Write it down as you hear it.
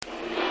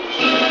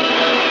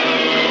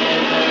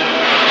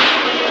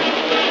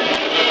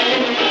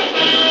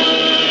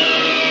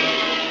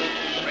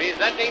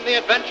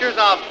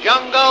Adventures of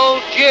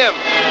Jungle Jim.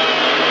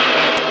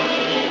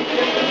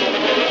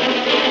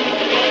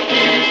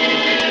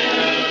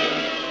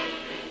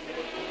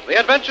 The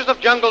Adventures of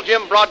Jungle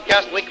Jim,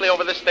 broadcast weekly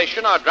over this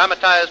station, are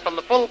dramatized from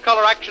the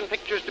full-color action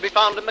pictures to be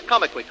found in the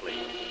Comic Weekly,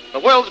 the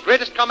world's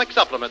greatest comic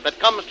supplement that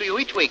comes to you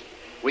each week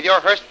with your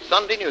Hearst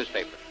Sunday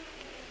newspaper.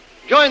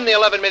 Join the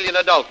 11 million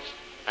adults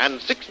and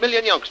 6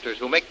 million youngsters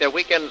who make their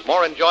weekends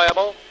more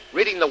enjoyable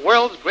reading the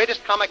world's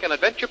greatest comic and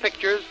adventure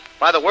pictures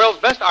by the world's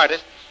best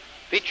artists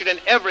featured in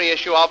every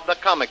issue of the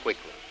Comic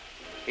Weekly.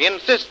 He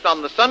insists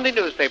on the Sunday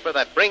newspaper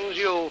that brings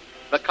you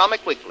the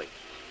Comic Weekly.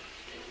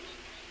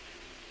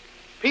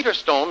 Peter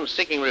Stone,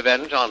 seeking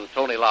revenge on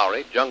Tony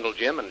Lowry, Jungle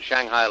Jim, and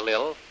Shanghai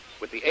Lil,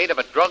 with the aid of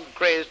a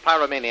drug-crazed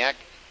pyromaniac,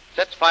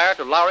 sets fire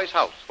to Lowry's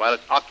house while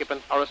its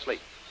occupants are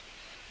asleep.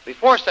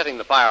 Before setting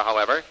the fire,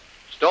 however,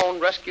 Stone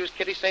rescues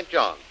Kitty St.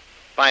 John.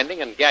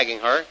 Finding and gagging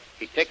her,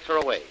 he takes her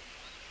away.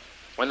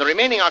 When the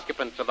remaining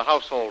occupants of the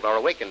household are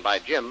awakened by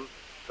Jim,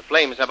 the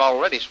flames have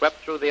already swept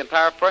through the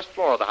entire first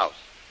floor of the house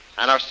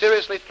and are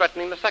seriously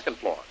threatening the second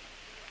floor.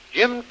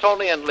 Jim,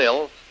 Tony, and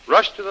Lil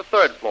rush to the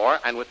third floor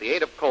and, with the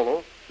aid of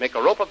Kolo, make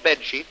a rope of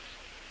bed sheets,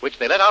 which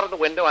they let out of the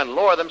window and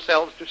lower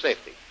themselves to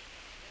safety.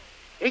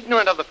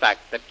 Ignorant of the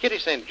fact that Kitty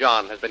St.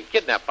 John has been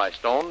kidnapped by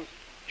Stone,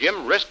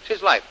 Jim risks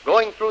his life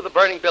going through the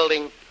burning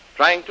building,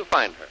 trying to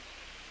find her.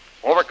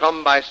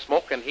 Overcome by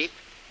smoke and heat,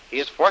 he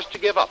is forced to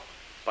give up,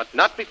 but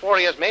not before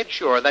he has made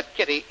sure that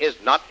Kitty is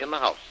not in the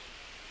house.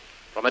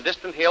 From a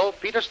distant hill,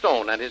 Peter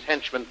Stone and his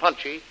henchman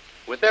Punchy,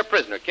 with their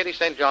prisoner Kitty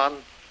St. John,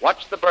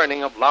 watch the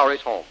burning of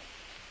Lowry's home.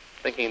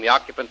 Thinking the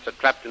occupants are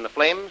trapped in the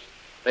flames,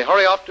 they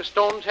hurry off to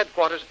Stone's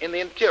headquarters in the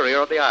interior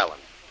of the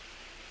island.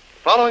 The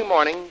following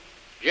morning,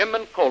 Jim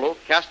and Kolo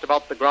cast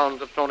about the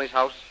grounds of Tony's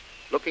house,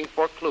 looking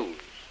for clues.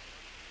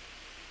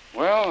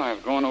 Well,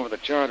 I've gone over the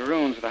charred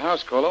ruins of the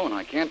house, Kolo, and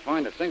I can't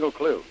find a single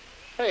clue.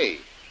 Hey,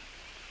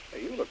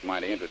 you look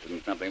mighty interested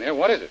in something there.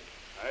 What is it?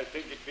 I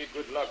think it'd be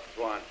good luck,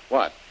 Swan.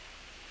 What?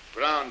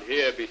 Ground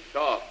here be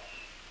soft.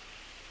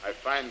 I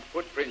find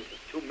footprints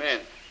of 2 men.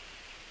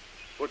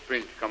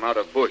 Footprints come out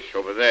of bush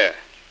over there.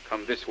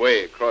 Come this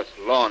way, across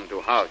lawn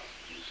to house.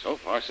 So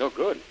far, so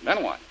good.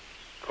 Then what?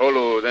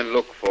 Kolo then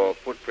look for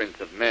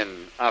footprints of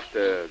men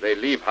after they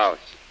leave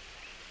house.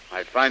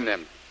 I find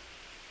them,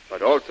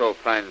 but also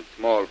find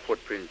small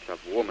footprints of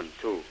woman,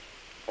 too.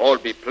 All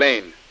be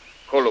plain.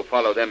 Kolo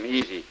follow them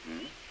easy.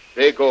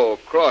 They go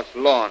across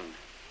lawn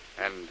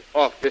and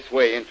off this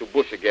way into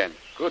bush again.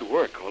 Good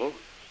work, Kolo.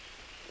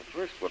 The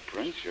first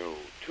footprints show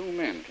 2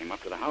 men came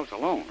up to the house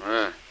alone.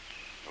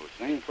 Those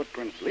same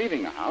footprints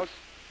leaving the house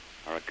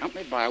are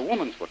accompanied by a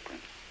woman's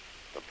footprint.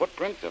 The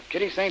footprints of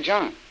Kitty St.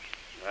 John.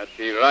 That'd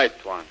be right,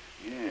 Tuan.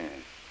 Yes.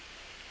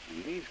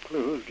 And these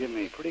clues give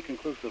me pretty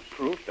conclusive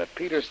proof that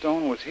Peter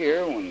Stone was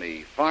here when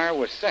the fire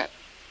was set.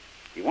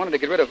 He wanted to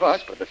get rid of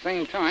us, but at the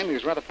same time, he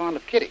was rather fond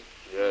of Kitty.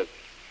 Yes.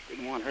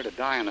 Didn't want her to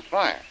die in the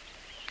fire.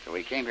 So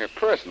he came here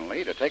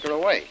personally to take her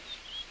away.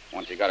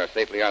 Once he got her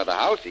safely out of the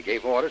house, he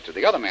gave orders to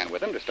the other man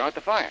with him to start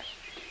the fire.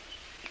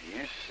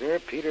 Yes, sir,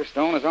 Peter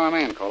Stone is our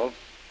man, Kolo.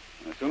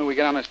 And the sooner we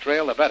get on his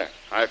trail, the better.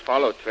 I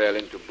follow trail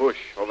into bush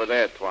over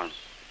there, Tuan.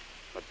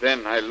 But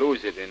then I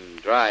lose it in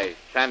dry,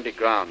 sandy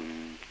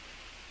ground.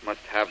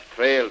 Must have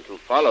trail to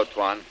follow,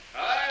 Tuan.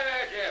 Hi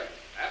there, Jim.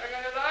 Having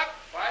any luck?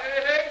 Find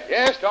anything?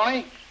 Yes,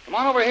 Tony. Come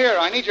on over here.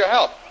 I need your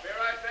help. I'll be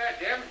right there,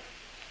 Jim.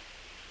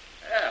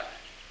 Well,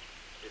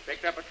 you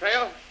picked up a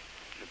trail?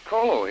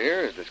 Kolo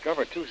here has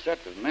discovered 2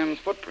 sets of men's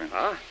footprints.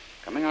 Huh?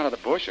 Coming out of the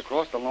bush,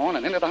 across the lawn,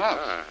 and into the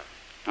house.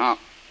 Now,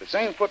 the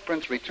same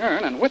footprints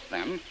return, and with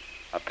them,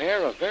 a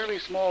pair of fairly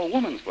small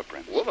woman's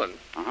footprints. Woman?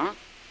 Uh-huh.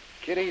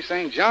 Kitty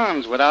St.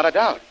 John's, without a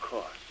doubt. Of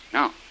course.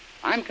 Now,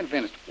 I'm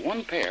convinced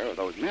 1 pair of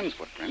those men's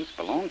footprints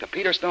belong to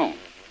Peter Stone.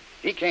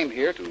 He came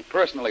here to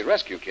personally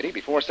rescue Kitty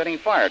before setting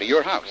fire to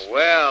your house.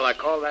 Well, I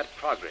call that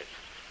progress.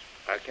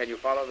 Can you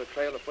follow the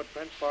trail of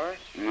footprints for us?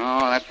 No,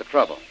 that's the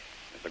trouble.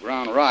 If the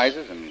ground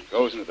rises and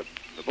goes into the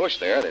bush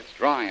there, that's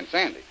dry and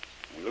sandy.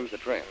 We lose the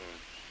trail.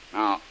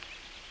 Now,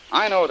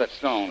 I know that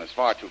Stone is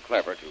far too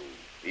clever to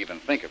even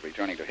think of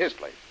returning to his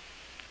place.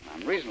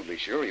 I'm reasonably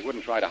sure he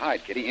wouldn't try to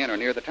hide Kitty in or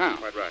near the town.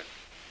 Quite right.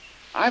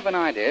 I've an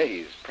idea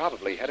he's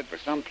probably headed for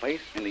some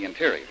place in the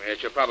interior.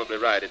 Yes, you're probably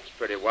right. It's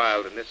pretty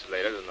wild and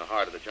isolated in the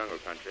heart of the jungle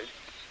country.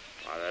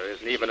 Well, there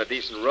isn't even a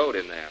decent road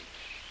in there.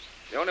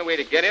 The only way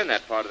to get in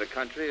that part of the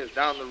country is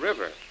down the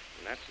river.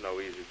 And that's no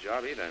easy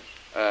job either.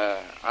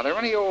 Are there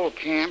any old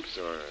camps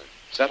or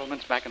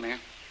settlements back in there?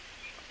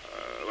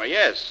 Well,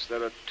 yes,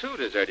 there are 2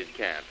 deserted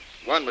camps.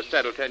 One was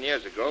settled 10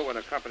 years ago when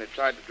a company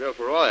tried to drill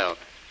for oil.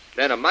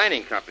 Then a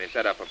mining company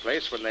set up a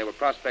place when they were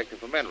prospecting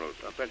for minerals,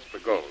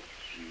 principally gold.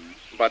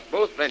 But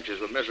both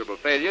ventures were miserable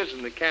failures,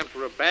 and the camps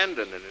were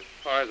abandoned, and as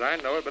far as I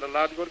know, have been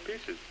allowed to go to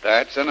pieces.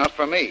 That's enough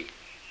for me.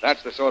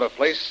 That's the sort of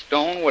place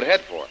Stone would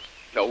head for.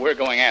 So we're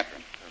going after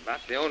him.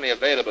 About the only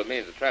available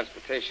means of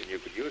transportation you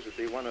could use would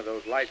be one of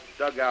those light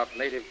dugout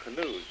native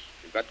canoes.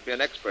 You've got to be an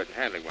expert in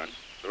handling one.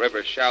 The river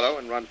is shallow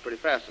and runs pretty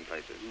fast in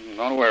places.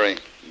 Don't worry.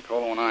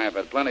 Kolo and I have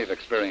had plenty of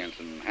experience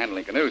in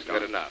handling canoes.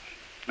 Good enough.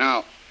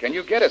 Now, Can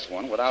you get us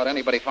one without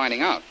anybody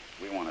finding out?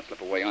 We want to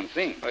slip away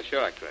unseen. Oh,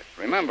 sure I could.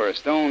 Remember,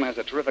 Stone has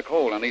a terrific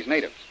hold on these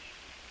natives.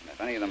 And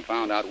if any of them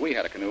found out we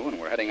had a canoe and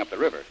were heading up the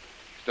river,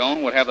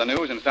 Stone would have the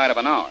news inside of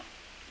an hour.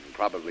 And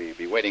probably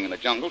be waiting in the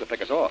jungle to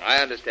pick us off. I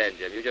understand,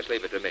 Jim. You just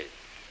leave it to me.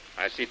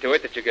 I see to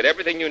it that you get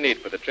everything you need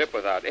for the trip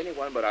without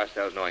anyone but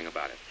ourselves knowing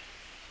about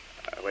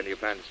it. When do you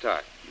plan to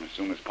start? As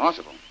soon as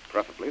possible,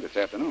 preferably this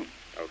afternoon.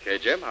 Okay,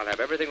 Jim. I'll have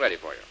everything ready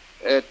for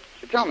you.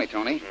 Tell me,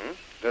 Tony,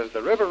 does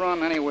the river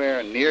run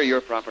anywhere near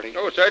your property?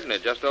 Oh, certainly.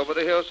 Just over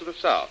the hills to the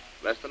south,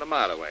 less than a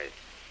mile away.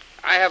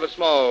 I have a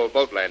small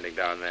boat landing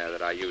down there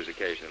that I use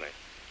occasionally.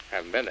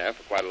 Haven't been there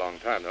for quite a long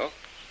time, though.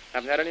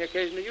 Haven't had any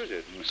occasion to use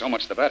it. So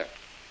much the better.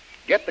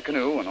 Get the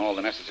canoe and all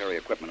the necessary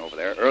equipment over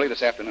there early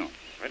this afternoon.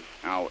 Right.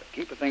 Now,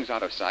 keep the things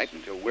out of sight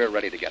until we're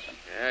ready to get them.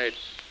 Yeah,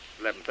 it's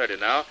 11:30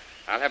 now.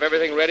 I'll have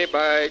everything ready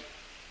by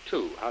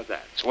 2. How's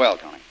that? Swell,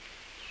 Tony.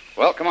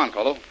 Well, come on,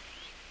 Colo.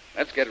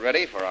 Let's get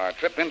ready for our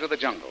trip into the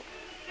jungle.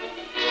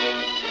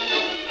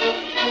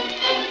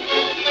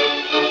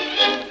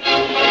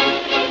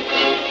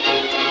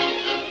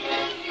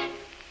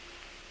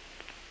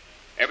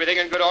 Everything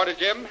in good order,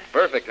 Jim?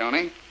 Perfect,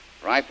 Tony.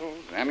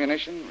 Rifles,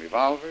 ammunition,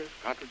 revolvers,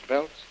 cartridge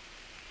belts.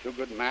 2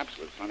 good maps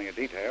with plenty of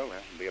detail.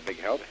 That'll be a big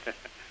help.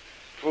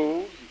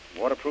 Food,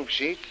 waterproof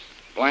sheets,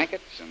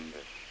 blankets,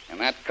 and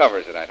that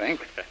covers it, I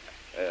think.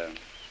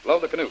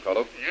 Load the canoe,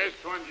 Colo. Yes,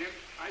 go on, Jim.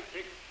 I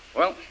take.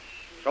 Well,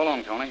 so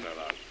long, Tony.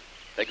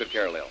 Take good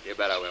care of Lil. You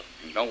bet I will.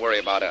 And don't worry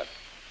about us.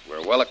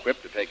 We're well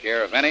equipped to take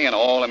care of any and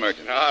all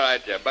emergencies. All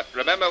right, Jim. But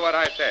remember what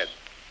I said.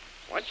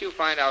 Once you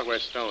find out where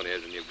Stone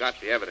is and you've got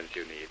the evidence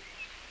you need,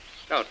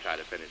 don't try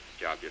to finish the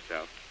job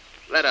yourself.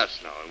 Let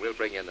us know, and we'll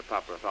bring in the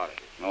proper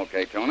authorities.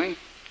 Okay, Tony.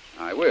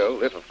 I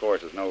will, if, of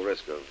course, there's no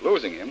risk of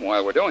losing him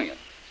while we're doing it.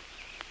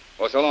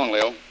 Well, so long,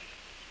 Lil.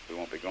 We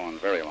won't be gone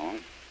very long,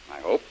 I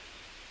hope.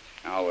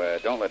 Now,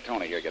 don't let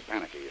Tony here get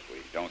panicky if we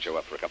don't show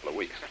up for a couple of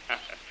weeks.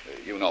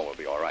 You know we'll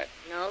be all right.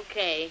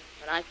 Okay,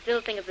 but I still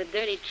think it's a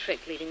dirty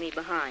trick leaving me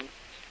behind.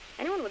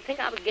 Anyone would think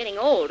I was getting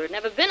old or had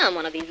never been on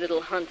one of these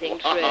little hunting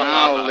trips.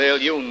 Now, Lil,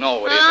 you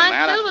know it isn't I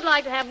that. still would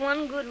like to have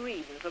one good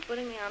reason for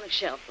putting me on a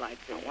shelf like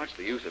this. Now, what's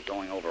the use of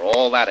going over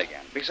all that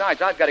again?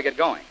 Besides, I've got to get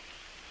going.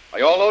 Are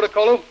you all loaded,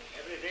 Kolu?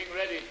 Everything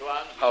ready,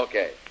 Tuan.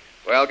 Okay.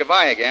 Well,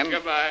 goodbye again.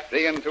 Goodbye.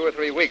 See you in 2 or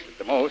 3 weeks at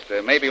the most.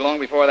 Maybe long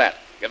before that.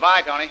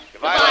 Goodbye, Tony.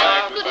 Goodbye.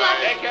 Goodbye. Good luck.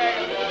 Take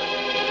care.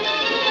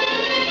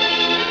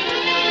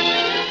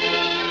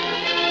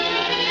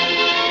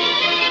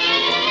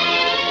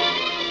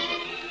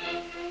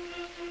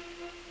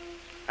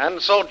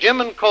 And so Jim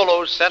and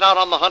Colo set out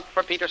on the hunt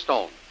for Peter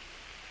Stone.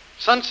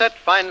 Sunset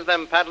finds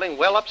them paddling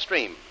well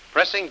upstream,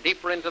 pressing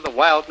deeper into the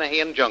wild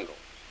Nahian jungle.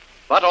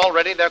 But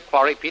already their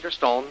quarry, Peter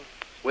Stone,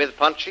 with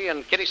Punchy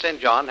and Kitty St.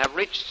 John, have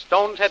reached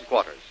Stone's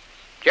headquarters,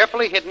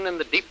 carefully hidden in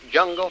the deep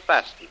jungle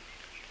fastness.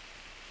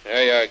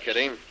 There you are,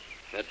 Kitty.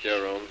 That's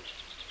your room.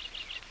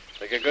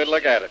 Take a good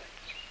look at it.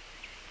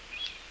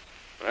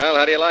 Well,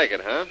 how do you like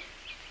it, huh?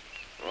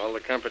 All the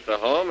comforts of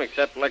home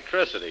except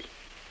electricity.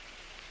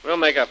 We'll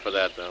make up for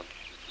that, though.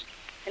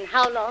 And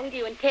how long do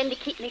you intend to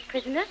keep me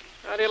prisoner?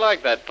 How do you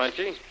like that,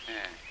 Punchy?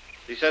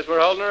 She says we're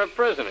holding her a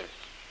prisoner.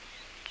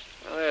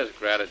 Well, there's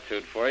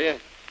gratitude for you.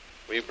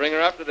 We bring her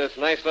up to this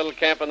nice little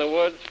camp in the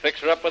woods, fix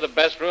her up with the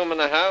best room in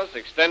the house,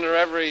 extend her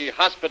every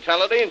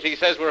hospitality, and she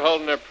says we're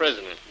holding her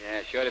prisoner.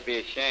 Yeah, sure to be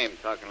a shame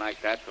talking like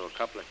that to a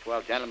couple of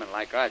swell gentlemen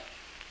like us.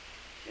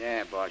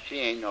 Yeah, boss, she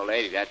ain't no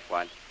lady, that's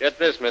what. Get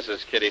this,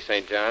 Mrs. Kitty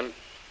St. John.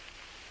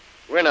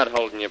 We're not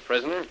holding you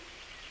prisoner.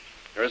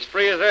 You're as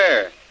free as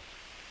air.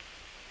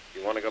 If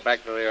you want to go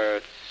back to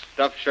your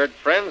stuffed shirt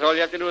friends, all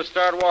you have to do is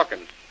start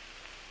walking.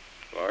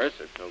 Of course,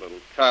 it's a little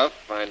tough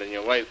finding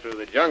your way through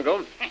the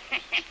jungle.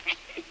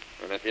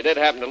 And if you did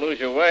happen to lose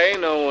your way,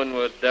 no one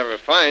would ever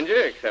find you,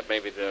 except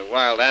maybe the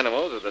wild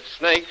animals or the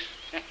snakes.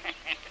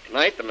 At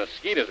night, the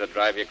mosquitoes would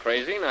drive you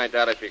crazy, and I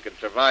doubt if you could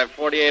survive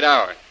 48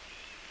 hours.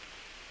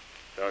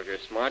 So if you're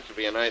smart, you'll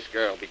be a nice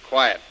girl. Be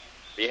quiet.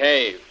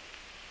 Behave.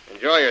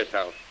 Enjoy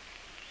yourself.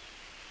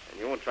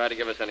 And you won't try to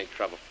give us any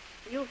trouble.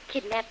 You've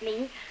kidnapped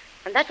me,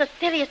 and that's a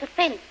serious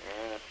offense.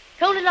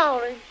 Tony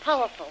Lowry is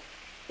powerful.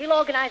 He'll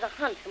organize a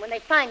hunt, and when they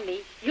find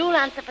me, you'll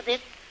answer for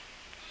this.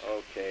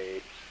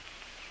 Okay.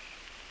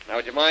 Now,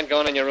 would you mind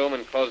going in your room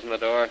and closing the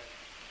door?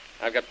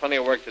 I've got plenty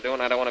of work to do,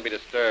 and I don't want to be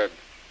disturbed.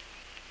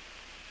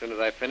 As soon as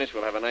I finish,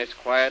 we'll have a nice,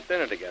 quiet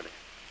dinner together.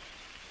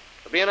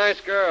 So be a nice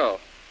girl.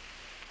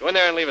 Go in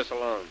there and leave us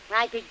alone.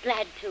 I'd be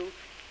glad to,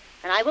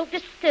 and I won't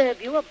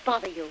disturb you or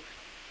bother you.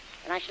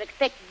 And I shall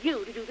expect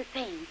you to do the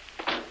same.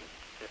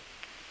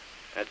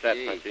 That's that,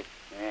 Gee. Punchy.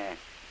 Yeah.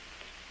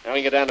 Now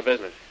we can get down to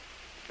business.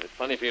 There's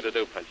plenty for you to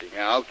do, Punchy.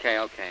 Yeah, okay,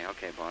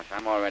 boss.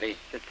 I'm all ready.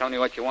 Just tell me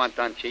what you want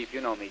done, Chief.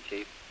 You know me,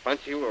 Chief.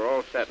 Punchy, we're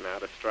all set now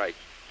to strike.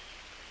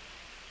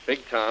 Big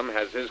Tom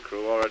has his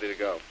crew all ready to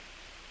go.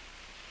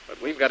 But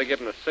we've got to give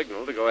him the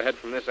signal to go ahead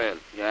from this end.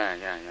 Yeah.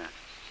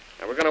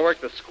 Now, we're going to work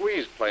the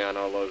squeeze play on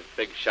all those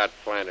big shot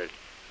planters.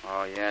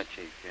 Oh, yeah,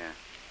 Chief, yeah.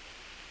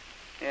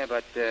 Yeah,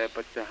 but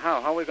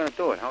how are we going to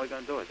do it?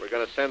 We're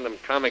going to send them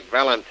comic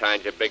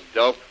valentines, you big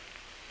dope.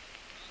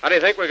 How do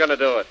you think we're going to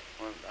do it?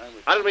 Well,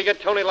 How did we get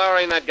Tony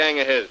Lowry and that gang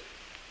of his?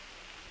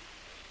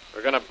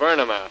 We're going to burn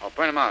them out. Oh,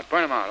 burn them out.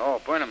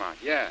 Oh, burn them out.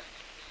 Yeah.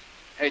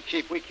 Hey,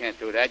 Chief, we can't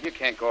do that. You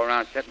can't go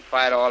around setting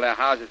fire to all their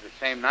houses the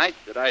same night.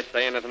 Did I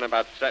say anything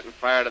about setting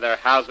fire to their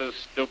houses,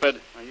 stupid?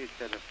 Well, you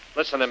said it.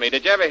 Listen to me.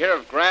 Did you ever hear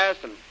of grass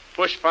and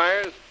bush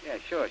fires? Yeah,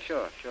 sure.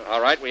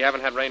 All right, we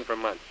haven't had rain for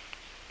months.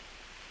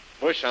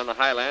 Bush on the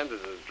highlands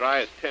is as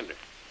dry as tinder.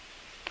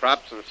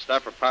 Crops and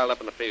stuff are piled up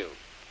in the fields.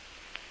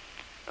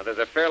 Now, there's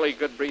a fairly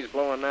good breeze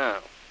blowing now.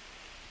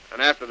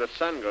 And after the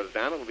sun goes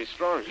down, it'll be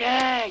stronger.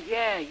 Yeah,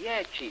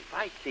 Chief.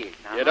 I see it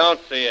now. You don't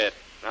see it.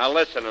 Now,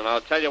 listen, and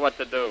I'll tell you what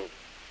to do.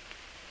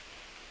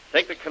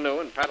 Take the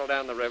canoe and paddle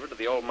down the river to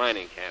the old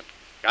mining camp.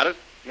 Got it?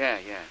 Yeah.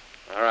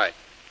 All right.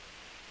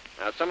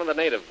 Now, some of the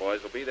native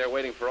boys will be there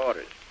waiting for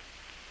orders.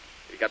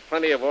 You've got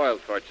plenty of oil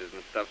torches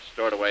and stuff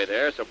stored away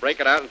there, so break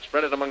it out and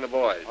spread it among the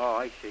boys. Oh,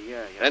 I see,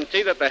 yeah. Then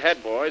see that the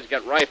head boys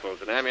get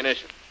rifles and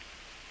ammunition.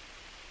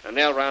 And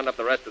they'll round up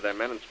the rest of their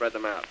men and spread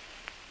them out.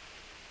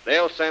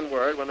 They'll send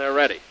word when they're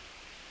ready.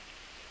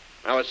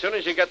 Now, as soon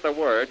as you get the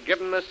word, give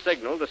them the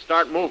signal to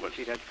start moving.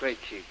 Gee, that's great,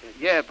 Chief.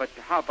 Yeah, but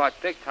how about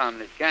Big Tom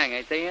and his gang?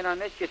 Ain't they in on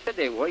this? You said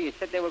they were. You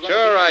said they were going to...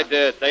 Sure, I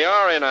did. They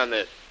are in on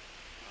this.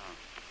 Oh.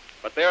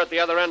 But they're at the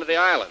other end of the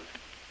island.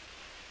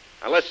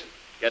 Now, listen.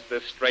 Get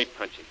this straight,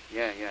 Punchy.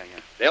 Yeah.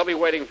 They'll be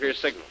waiting for your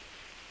signal.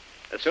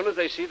 As soon as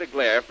they see the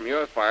glare from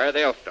your fire,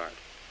 they'll start.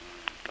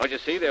 Don't you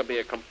see? There'll be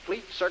a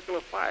complete circle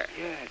of fire.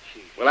 Yeah,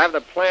 Chief. We'll have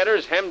the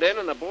planters hemmed in,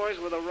 and the boys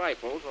with the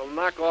rifles will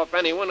knock off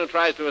anyone who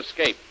tries to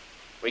escape.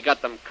 We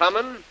got them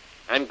coming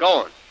and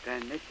going.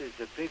 Then this is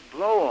the big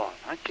blow-off,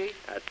 huh, Chief?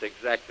 That's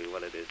exactly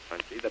what it is,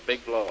 Punchy, the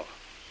big blow-off.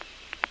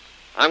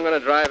 I'm going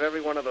to drive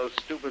every one of those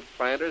stupid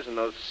planters and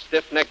those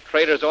stiff-necked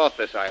traitors off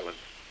this island.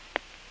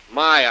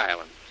 My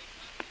island.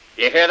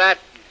 You hear that?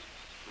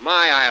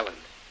 My island.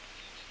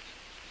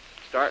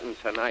 Starting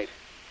tonight,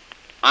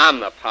 I'm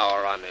the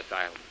power on this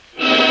island.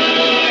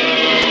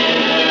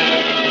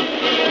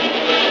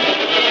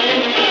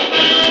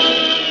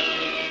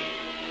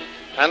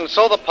 And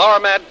so the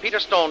power-mad Peter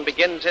Stone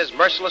begins his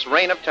merciless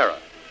reign of terror.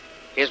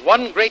 His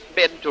one great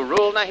bid to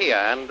rule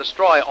Nahia and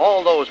destroy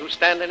all those who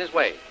stand in his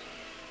way.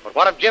 But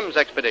what of Jim's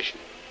expedition?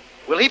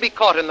 Will he be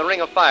caught in the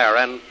ring of fire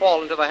and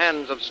fall into the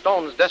hands of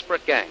Stone's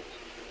desperate gang?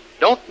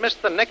 Don't miss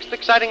the next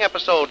exciting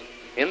episode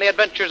in the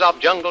adventures of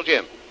Jungle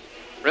Jim.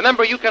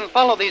 Remember, you can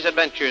follow these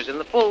adventures in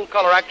the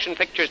full-color action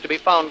pictures to be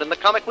found in the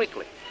Comic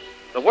Weekly,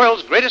 the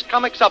world's greatest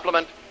comic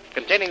supplement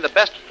containing the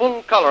best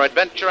full-color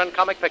adventure and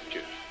comic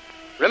pictures.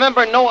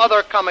 Remember, no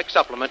other comic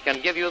supplement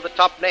can give you the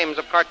top names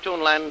of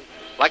Cartoonland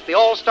like the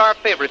all-star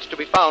favorites to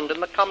be found in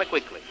the Comic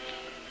Weekly.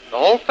 The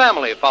whole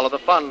family follow the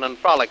fun and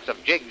frolics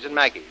of Jiggs and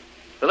Maggie,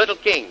 the Little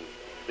King,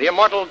 the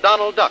immortal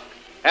Donald Duck,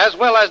 as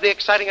well as the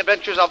exciting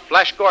adventures of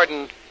Flash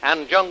Gordon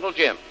and Jungle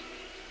Jim.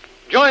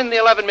 Join the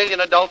 11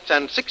 million adults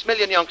and 6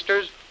 million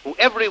youngsters who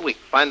every week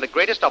find the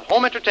greatest of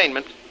home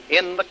entertainment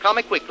in the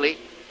Comic Weekly,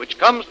 which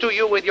comes to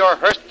you with your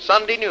Hearst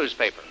Sunday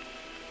newspaper.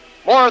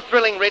 More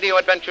thrilling radio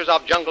adventures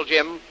of Jungle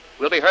Jim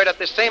will be heard at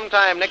the same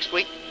time next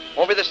week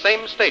over the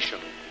same station.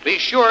 Be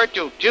sure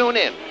to tune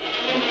in.